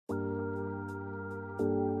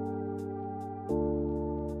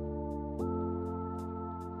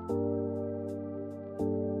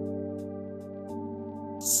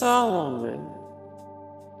Solomon.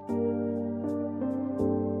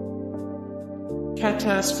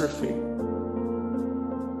 Catastrophe.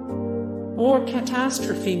 More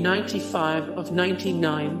Catastrophe 95 of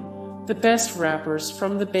 99. The best rappers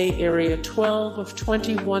from the Bay Area. 12 of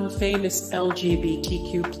 21 famous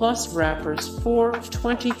LGBTQ+ rappers. 4 of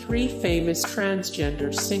 23 famous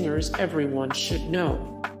transgender singers everyone should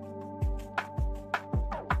know.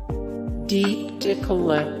 Deep Dick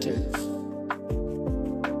Collective.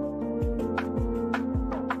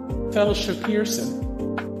 Felicia Pearson.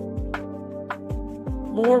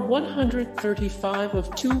 More 135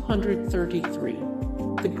 of 233.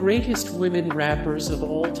 The greatest women rappers of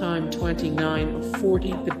all time. 29 of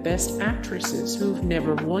 40. The best actresses who've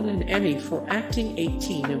never won an Emmy for acting.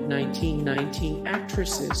 18 of 19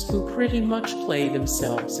 actresses who pretty much play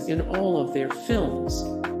themselves in all of their films.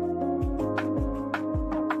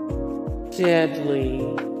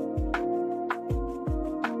 Deadlee.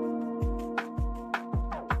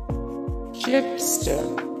 Gypster.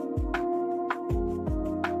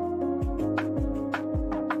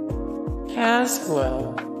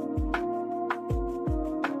 Cazwell.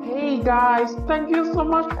 Hey guys, thank you so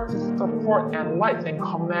much for the support and likes and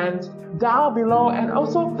comments down below, and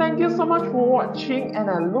also thank you so much for watching, and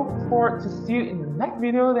I look forward to see you in the next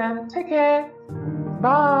video. Then take care,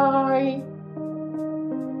 bye.